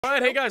All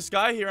right, hey guys,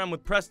 Sky here. I'm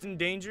with Preston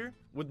Danger,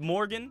 with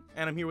Morgan,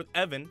 and I'm here with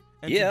Evan.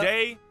 And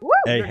today, we're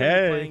gonna be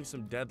playing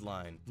some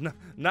Deadline.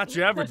 Not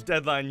your average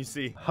Deadline, you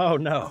see. Oh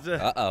no.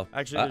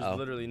 Actually, there's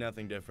literally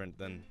nothing different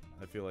than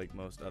I feel like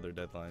most other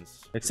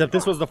Deadlines. Except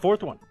this was the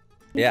fourth one.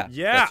 Yeah,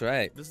 that's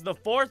right. This is the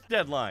 4th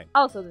Deadline.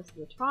 Oh, so this is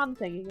the TRON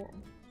thing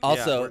again.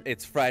 Also,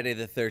 it's Friday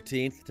the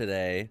 13th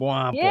today.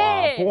 Bwah,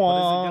 Yeah. bwah, bwah. What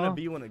is it gonna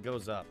be when it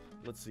goes up?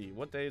 Let's see.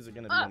 What day is it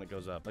gonna be when it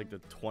goes up? Like the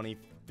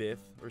 25th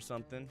or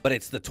something? But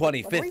it's the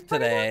 25th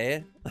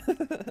today.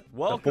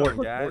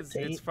 Welcome, guys.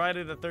 14th. It's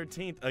Friday the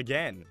 13th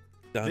again.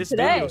 Dun, This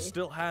Today. video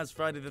still has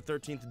Friday the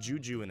 13th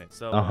juju in it,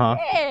 so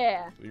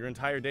Yeah. your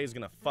entire day is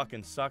gonna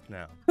fucking suck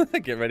now.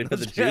 Get ready for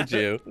the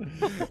juju.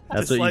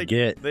 That's Just what you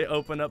get. They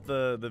open up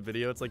the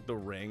video, it's like The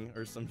Ring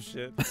or some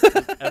shit.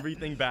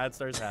 Everything bad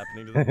starts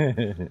happening to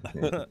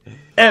them.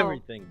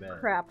 Everything bad.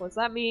 Crap, was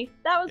that me?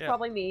 That was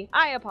probably me.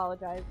 I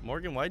apologize.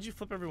 Morgan, why'd you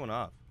flip everyone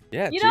off?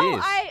 Yeah, You know,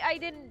 I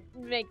didn't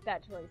make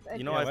that choice.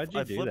 You know, why'd you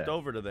I do flipped that?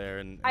 over to there,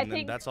 and I then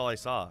think- that's all I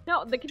saw.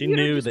 No, the She computer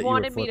knew just that you were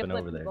wanted me to flipping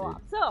flip over there, people dude.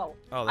 off. So,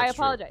 Oh, I that's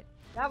true. apologize.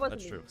 That wasn't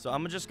That's me. true. So I'm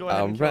gonna just go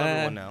ahead and kill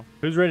everyone now.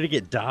 Who's ready to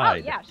get Oh,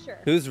 died? yeah, sure.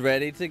 Who's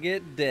ready to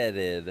get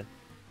deaded?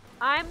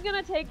 I'm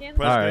gonna take in All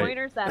some right.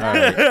 pointers that All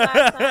happened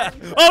last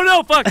time. Oh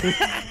no, fuck!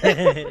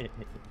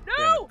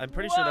 No! I'm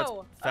pretty sure that's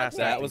Whoa. fast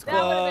Okay, That was That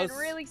would have been close.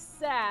 really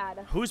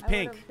sad. Who's I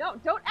pink?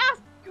 would've- Don't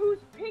ask who's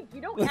pink.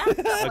 You don't ask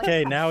that like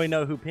Okay, that. now we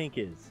know who Pink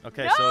is.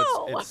 Okay, No!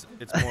 so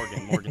it's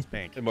Morgan. Morgan's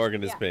pink. And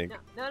Morgan is Yeah, pink.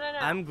 No.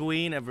 I'm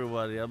green,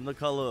 everybody. I'm the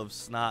color of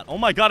snot. Oh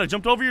my god, I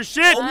jumped over your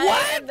shit!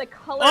 I am the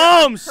color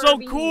Oh, of I'm so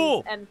Kirby's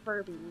cool! And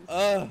Furbies.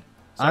 Sorry,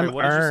 I'm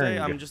what did you say?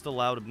 earned. I'm just a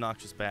loud,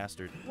 obnoxious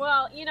bastard.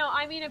 Well, you know,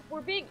 I mean, if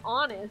we're being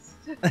honest.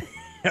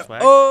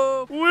 Swag?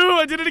 Oh! Woo,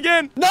 I did it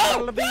again!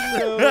 No!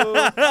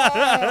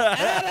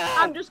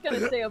 I'm just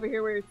gonna stay over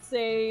here where it's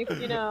safe,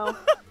 you know.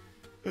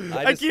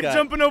 I keep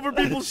jumping over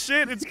people's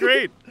shit. It's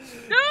great.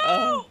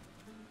 No!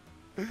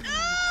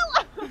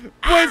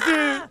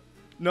 Preston!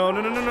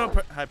 No.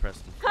 Hi,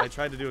 Preston. I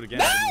tried to do it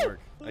again. It didn't work.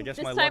 I guess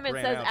This my time luck it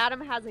ran says out.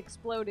 Adam has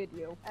exploded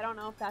you. I don't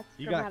know if that's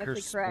You got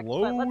grammatically correct, but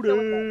let's go with it.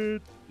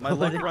 exploded. My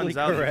luck runs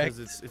out Correct.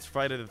 because it's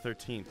Friday the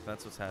 13th.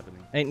 That's what's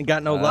happening. Ain't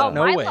got no Oh, luck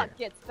My nowhere. luck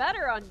gets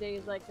better on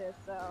days like this,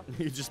 so.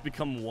 You just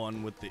become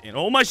one with the...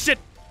 Oh, my shit!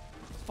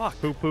 Fuck.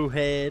 Poo-poo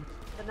head.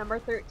 The number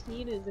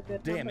 13 is a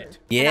good Damn number. it.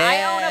 And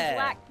I own Yeah. a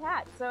black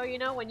cat, so you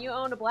know when you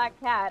own a black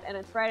cat and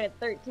it's Friday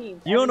the 13th.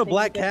 You own a everything's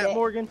black good cat, day.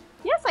 Morgan?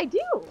 Yes, I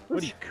do.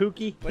 What are you,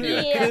 kooky? What are you,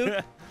 a Yeah.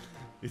 coop?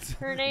 It's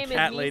Her name is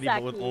cat lady,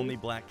 but with Misaki. only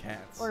black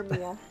cats. Or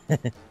Mia. We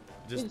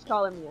Just just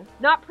call her Mia.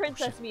 Not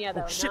Princess shit. Mia,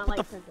 though. Oh, shit, Not what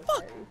like the Princess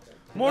fuck? Fairy.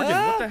 Morgan,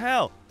 what the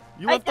hell?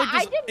 You left like I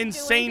this didn't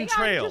insane do anything.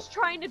 trail. I'm just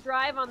trying to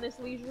drive on this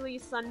leisurely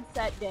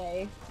sunset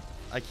day.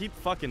 I keep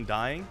fucking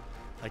dying.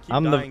 I keep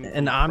I'm dying the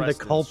from Preston's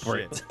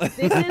culprit. shit.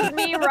 This is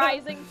me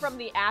rising from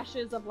the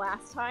ashes of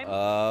last time.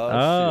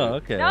 Oh,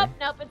 shit. okay.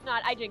 Nope, it's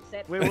not. I jinxed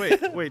it.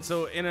 Wait.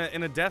 So in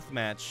a death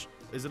match,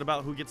 is it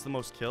about who gets the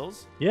most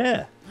kills?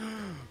 Yeah.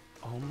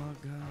 Oh my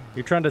god.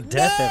 You're trying to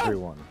death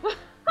everyone.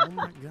 Oh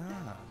my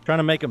god. Trying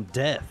to make them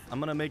death. I'm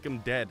gonna make them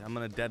dead. I'm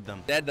gonna dead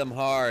them. Dead them I'm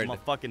hard. gonna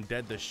fucking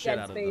dead the shit Dead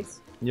out of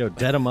space. Yo,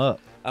 dead them up.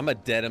 I'm a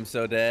dead him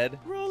so dead. them.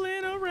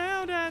 Rolling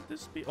around at the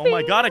speed. Oh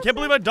my god, I can't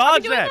believe I Are we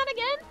dodged doing that. that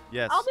again?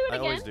 Yes, I'll do it I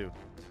always again. do.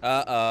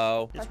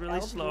 Uh-oh. It's Press really L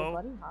to do a slow.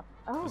 bunny hop.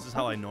 Oh. This is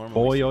how I normally.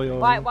 Boy, see yo, it. yo.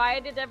 Why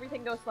did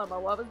everything go slow-mo?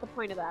 What was the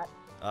point of that?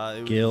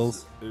 It was,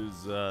 Gills. It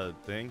was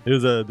thing.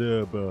 Here's a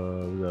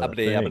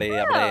Abdi, thing. abdi,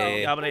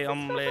 abdi.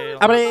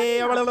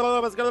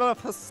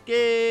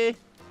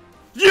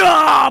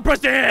 Yeah,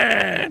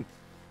 Preston!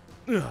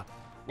 Ugh.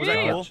 Was that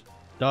Yeah. cool?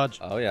 Dodge.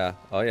 Oh, yeah.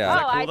 Oh, Oh, yeah.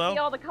 cool, I though? see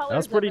all the colors. That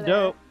was pretty over there.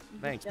 dope.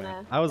 Thanks,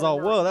 man. I was all,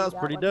 whoa, that was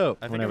pretty dope.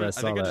 I think, Whenever I I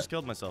saw think I that. just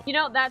killed myself. You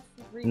know, that's...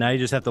 Now you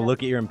just have to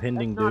look at your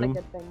impending That's not a doom.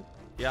 good thing.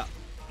 Yeah.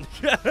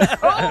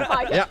 Oh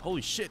my god. Yeah.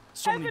 Holy shit!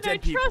 So many Evan, I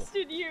dead people.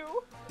 trusted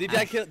you. Did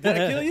I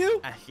kill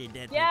you? I see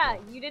dead Yeah,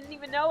 you didn't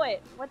even know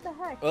it. What the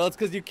heck? Well, it's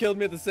because you killed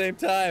me at the same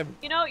time.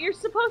 You know, you're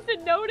supposed to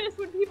notice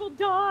when people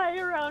die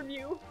around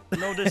you.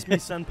 people. Notice me, You're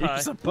senpai.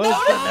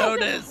 supposed to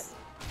notice.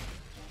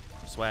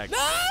 Swag.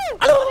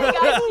 Oh my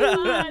god,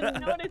 come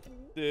on, notice me.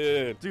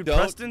 Dude, don't.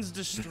 Preston's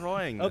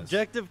destroying this.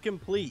 Objective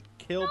complete.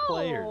 Kill No,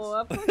 players.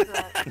 of course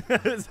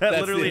not. Is that That's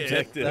literally the it?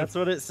 objective. That's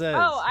what it says.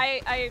 Oh,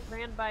 I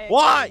ran by a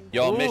Why? gun.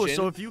 Y'all Ooh, mission?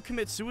 so if you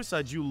commit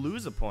suicide, you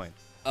lose a point.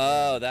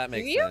 Oh, that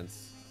makes you?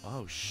 sense.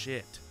 Oh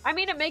shit. I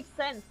mean, it makes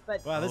sense,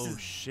 but... Wow, this oh is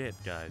shit,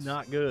 guys.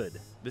 not good.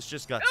 This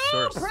just got Oh,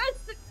 serious.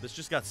 Preston! This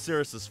just got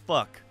serious as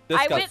fuck. This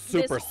I got went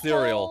super this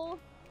serial.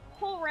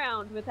 whole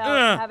round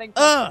without having...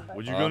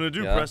 What you Oh, gonna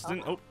do, yeah.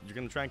 Preston? Oh, you're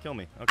gonna try and kill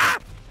me. Okay.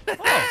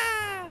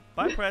 Oh.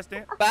 Bye,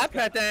 Preston. Bye,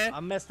 Preston. I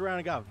messed around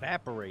and got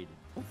evaporated.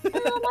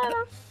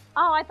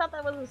 Oh, I thought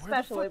that was a the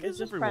special. fuck It was is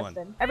just everyone?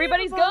 Preston.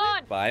 Everybody's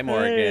gone! Bye,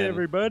 Morgan. Hey,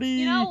 everybody.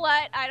 You know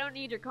what? I don't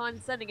need your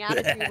condescending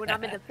attitude when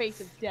I'm in the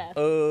face of death.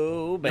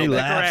 Oh, He baby.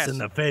 laughs in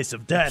the face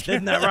of death.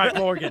 Isn't that right,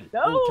 Morgan?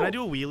 No! Oh, can I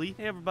do a wheelie?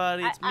 Hey,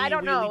 everybody, it's me, I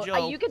don't Wheelie know.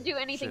 Joe. You can do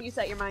anything Shit. you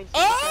set your mind to.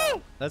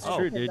 Oh! That's Oh.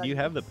 true, dude. You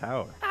have the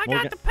power. I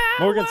Morgan, got the power.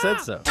 Morgan said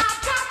so.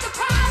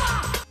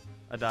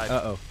 I died.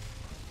 Uh-oh.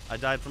 I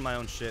died from my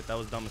own shit. That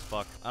was dumb as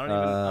fuck. I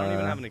don't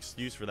even have an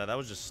excuse for that. That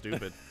was just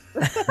stupid.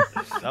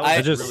 That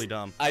was really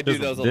dumb. I do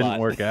those a lot. Didn't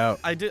work out.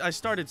 I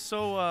started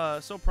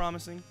so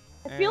promising.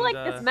 I feel like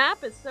this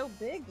map is so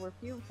big, we're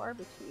few and far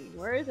between.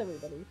 Where is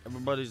everybody?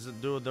 Everybody's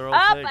doing their own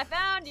thing. I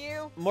found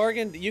you!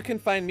 Morgan, you can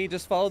find me.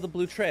 Just follow the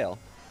blue trail.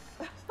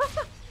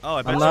 Oh,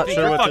 I bet I'm you not think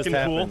sure you're what fucking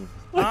just cool. happened.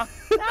 Huh?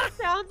 That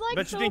sounds like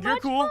Bet you so think you're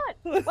much cool?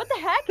 fun. What the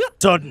heck?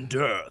 Sudden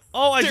death.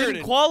 Oh, I Dirty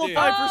didn't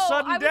qualify for Oh,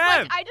 sudden I was death.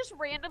 like, I just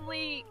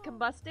randomly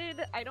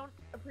combusted. I don't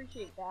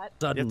appreciate that.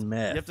 Sudden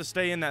meth. You have to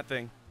stay in that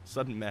thing.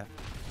 Sudden meth.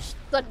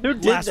 Sudden Who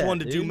did Last that, one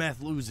to do dude?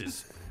 meth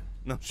loses.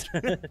 No.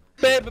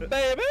 Baby,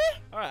 baby.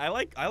 All right, I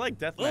like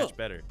deathmatch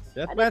better.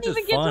 Deathmatch I didn't is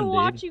even get to fun,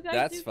 watch dude. you guys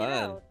That's duke it fun.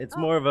 out. It's Oh.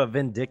 more of a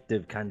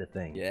vindictive kind of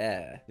thing.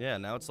 Yeah. Yeah,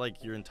 now it's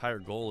like your entire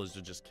goal is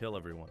to just kill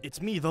everyone.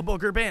 It's me, the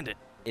booger bandit.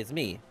 It's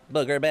me,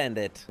 Booger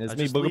Bandit. It's I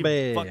me, just Booger leave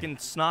Bear. fucking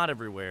snot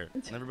everywhere.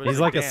 And everybody's He's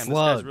like a damn,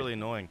 slug. This guy's really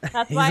annoying.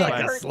 That's He's why like it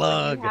a hurts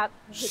slug. when you have to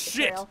hit the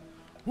Shit. trail.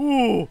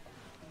 Ooh.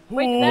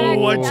 Wait, Ooh, that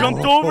actually I happened?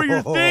 jumped over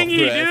your thingy,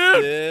 dude.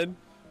 Preston.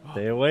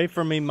 Stay away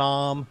from me,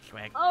 Mom.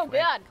 Swag, Oh,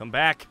 swag. God. Come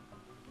back.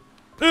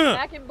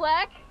 Back in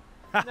black?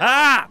 Ha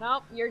ha!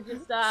 Nope, you're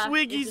just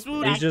Swiggy you're just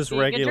swooty. back He's just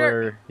being a jerk.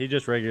 regular. He's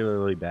just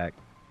regularly back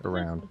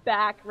around. Just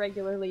back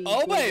regularly.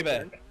 Oh, being a baby.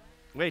 jerk.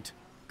 Wait,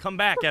 come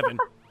back, Evan.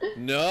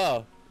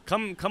 No.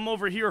 Come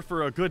over here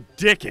for a good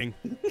dicking.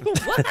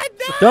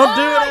 Don't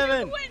do it,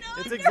 Evan.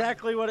 It's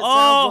exactly what it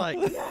Oh.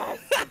 sounds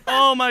like.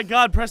 Oh my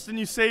God, Preston,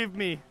 you saved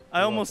me.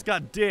 I almost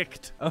got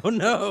dicked. Oh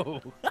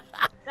no!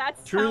 That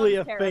Truly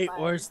a sounds fate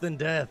terrifying. worse than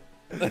death.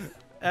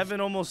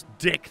 Evan almost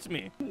dicked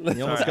me. You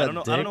Sorry, almost I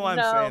got don't know why I'm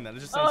No. saying that. It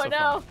just sounds Oh so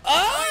no! fun.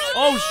 Oh,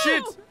 Oh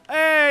shit!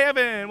 Hey,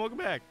 Evan, welcome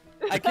back.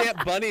 I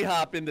can't bunny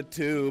hop in the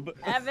tube.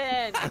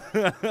 Evan!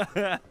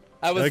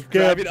 I was I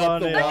driving kept up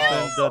on the it wall.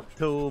 in the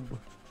tube.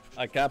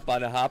 I can't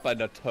bunny hop in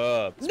the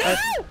tub.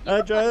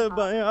 I tried to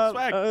buy up.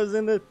 Swag. I was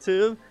in the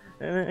tube,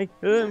 and I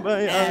couldn't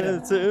buy out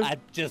of the tube. I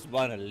just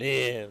want to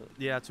live.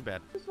 Yeah, too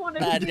bad. Just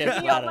wanted I to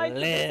just be on wanna my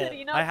live.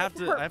 city, not I have get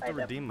to hurt I have by to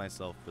them. redeem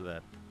myself for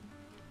that.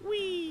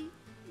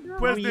 No.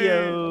 Preston.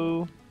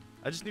 Yo.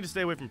 I just need to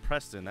stay away from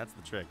Preston. That's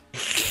the trick.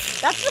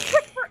 That's the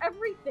trick for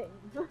everything.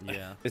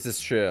 Yeah. This is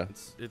true.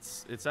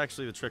 It's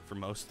actually the trick for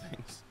most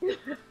things.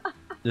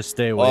 Just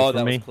stay away Oh, from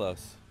that me. was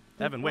close.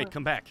 Evan, wait,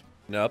 come back.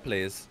 No,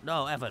 please.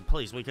 No, Evan,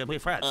 please, we can be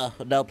friends.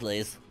 No,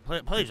 please.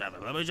 Please,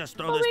 Evan, let me just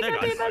throw Oh, this we thing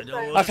can be best friends.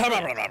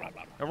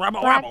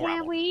 Rabble, Why rabble, can't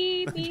rabble.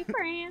 we be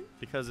friends?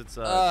 Because it's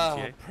Oh,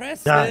 GTA.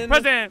 Preston.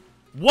 Preston!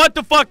 What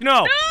the fuck?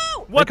 No!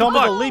 No! What They the call me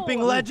the fuck?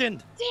 leaping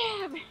legend.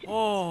 Damn it!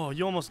 Oh,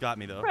 you almost got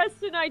me though.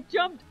 Preston, I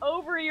jumped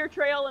over your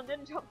trail and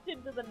then jumped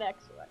into the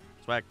next one.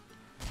 Swag.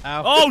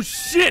 Ow. Oh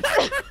shit!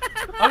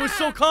 I was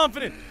so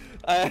confident.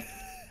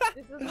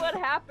 This is what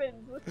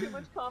happens with too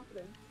much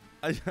confidence.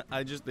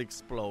 I just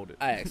exploded.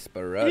 I He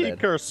exploded.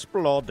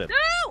 exploded.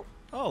 No!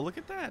 Oh, look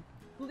at that.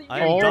 Your, I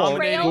am your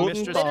dominating trail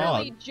Mistress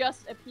literally Todd.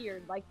 just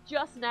appeared. Like,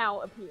 just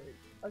now appeared.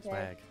 Okay?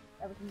 Swag.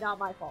 That was not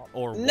my fault.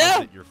 Or was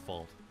No! it your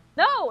fault?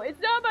 No, it's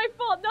not my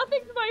fault.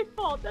 Nothing's my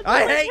fault. That's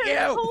I what my hate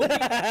parents you. told me.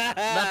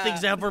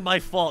 Nothing's ever my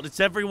fault. It's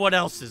everyone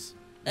else's.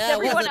 It's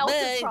everyone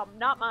else's problem,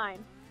 not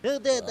mine. Who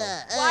did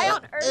that? Why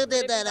on earth Who would it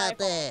did be that my out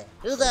there?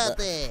 Who's out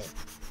there?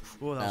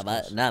 Ooh, that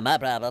was close. Not my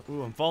problem.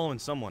 Ooh, I'm following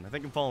someone. I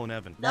think I'm following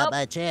Evan. Not Nope.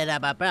 my chair,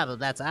 not my problem.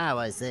 That's how I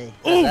always say.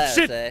 Oh That's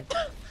shit! say.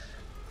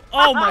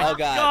 Oh my Oh,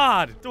 God.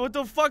 God! What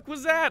the fuck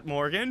was that,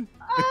 Morgan?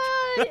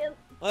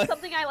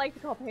 Something I like to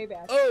call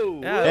payback. Oh.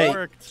 Yeah, Hey, it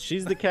worked.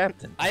 she's the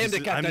captain. I am the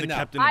I'm captain the now.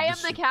 captain. of I am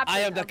this the ship. captain. I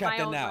am the of my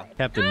captain own now. life.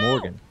 Captain No!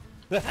 Morgan.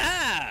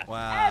 Ha!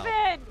 Wow.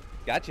 Evan!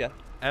 Gotcha.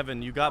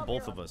 Evan, you got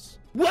both of us.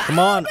 Come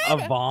on,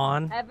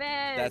 Yvonne.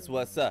 Evan! That's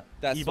what's up.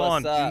 That's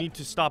Yvonne, what's up. you need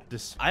to stop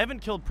this. I haven't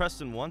killed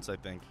Preston once, I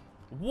think.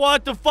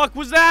 What the fuck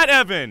was that,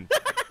 Evan?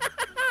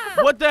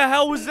 What the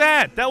hell was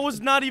that? That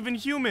was not even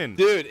human.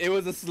 Dude, it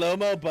was a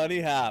slow-mo bunny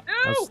hop.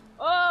 No!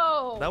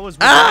 Oh! That was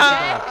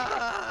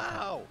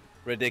Ow!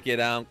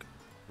 Ridiculous.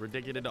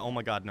 ridiculous. Oh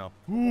my God, no.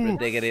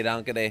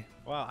 Ridiculous.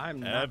 Wow, I'm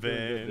not doing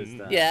good this Evan.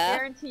 time. I Yeah.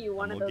 guarantee you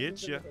one I'm of gonna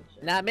those get is ya. an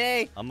addiction. Not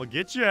me. I'm gonna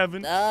get you,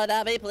 Evan. No,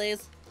 not me,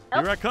 please.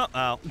 Here I come.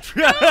 Ow.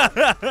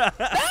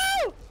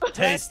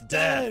 Taste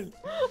death.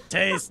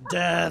 Taste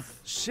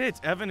death. Shit,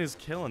 Evan is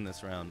killing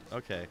this round.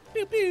 Okay.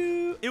 Pew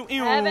pew. Ew,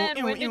 ew, Evan,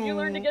 ew, when did you ew.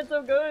 learn to get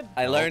so good?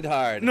 I learned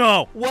hard.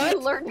 No. What?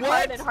 You learned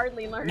hard and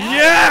hardly learned.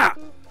 Yeah!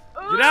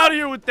 Ooh, Get out of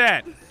here with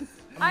that.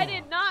 I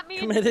did not mean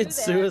to do Committed that.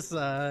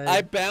 suicide.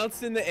 I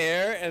bounced in the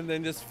air and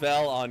then just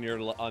fell on your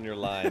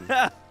line.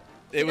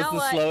 It was know the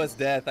what? slowest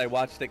death. I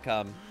watched it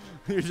come.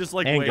 You're just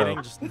like And go.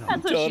 waiting. Just, no.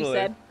 That's what Totally. she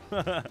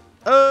said.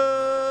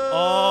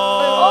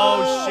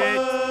 Oh, shit.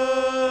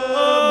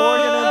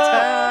 Morgan in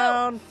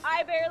town.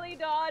 I barely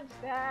dodged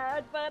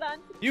that, but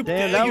You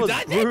Damn, that you was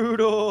dodged it?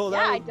 brutal. Yeah,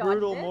 I That was dodged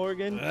brutal, it.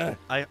 Morgan. Ugh.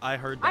 I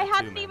heard that I too,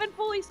 hadn't man. even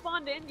fully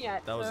spawned in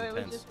yet, That was so it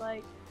intense. was just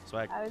like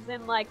Swag. I was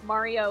in like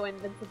Mario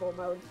Invincible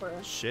mode for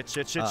a Shit,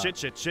 shit, shit, Uh, shit,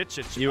 shit, shit,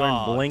 shit. You were in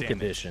Aw, Blink damn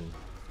it. Edition.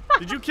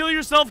 Did you kill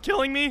yourself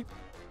killing me?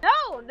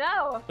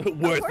 No. Worth of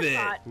course it.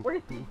 Not.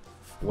 Worth it.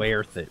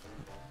 Worth it.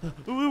 Woo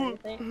woo.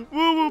 Worth it. Woo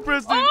woo,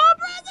 Preston. Oh,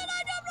 Preston,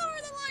 I jumped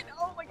over the line.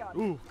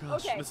 Ooh,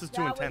 gosh, Okay, this is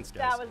too intense,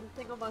 guys. That was the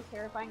single most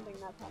terrifying thing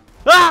that's happened.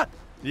 Ah!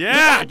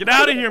 Yeah, get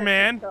out of here,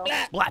 man.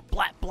 Blat,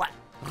 blat, blat.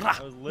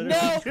 That was literally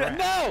No,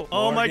 no.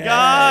 Oh my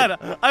God!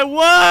 I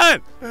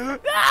won!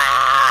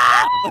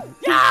 Ah!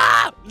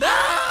 Ah!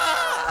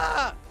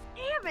 No!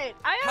 Damn it!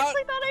 I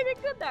actually thought I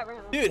did good that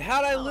round. Dude,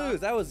 how'd I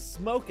lose? I was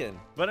smoking.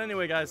 But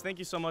anyway, guys, thank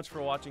you so much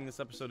for watching this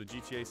episode of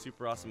GTA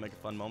Super Awesome Mega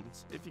Fun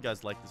Moments. If you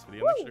guys like this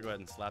video, make sure to go ahead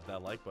and slap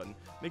that like button.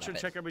 Make sure to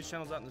check everybody's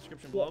channels out in the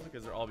description below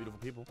because they're all beautiful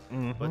people.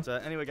 But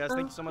anyway, guys,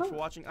 thank you so much for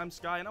watching. I'm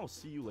Sky, and I will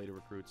see you later,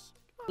 recruits.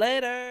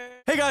 Later.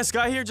 Hey guys,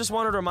 Sky here. Just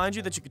wanted to remind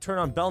you that you can turn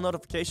on bell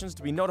notifications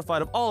to be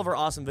notified of all of our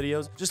awesome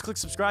videos. Just click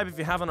subscribe if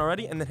you haven't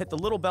already, and then hit the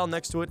little bell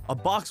next to it. A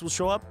box will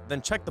show up,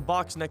 then check the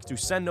box next to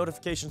send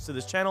notifications to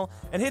this channel,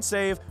 and hit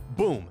save.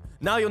 Boom.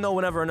 Now you'll know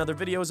whenever another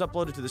video is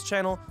uploaded to this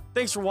channel.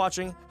 Thanks for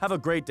watching. Have a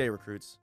great day, recruits.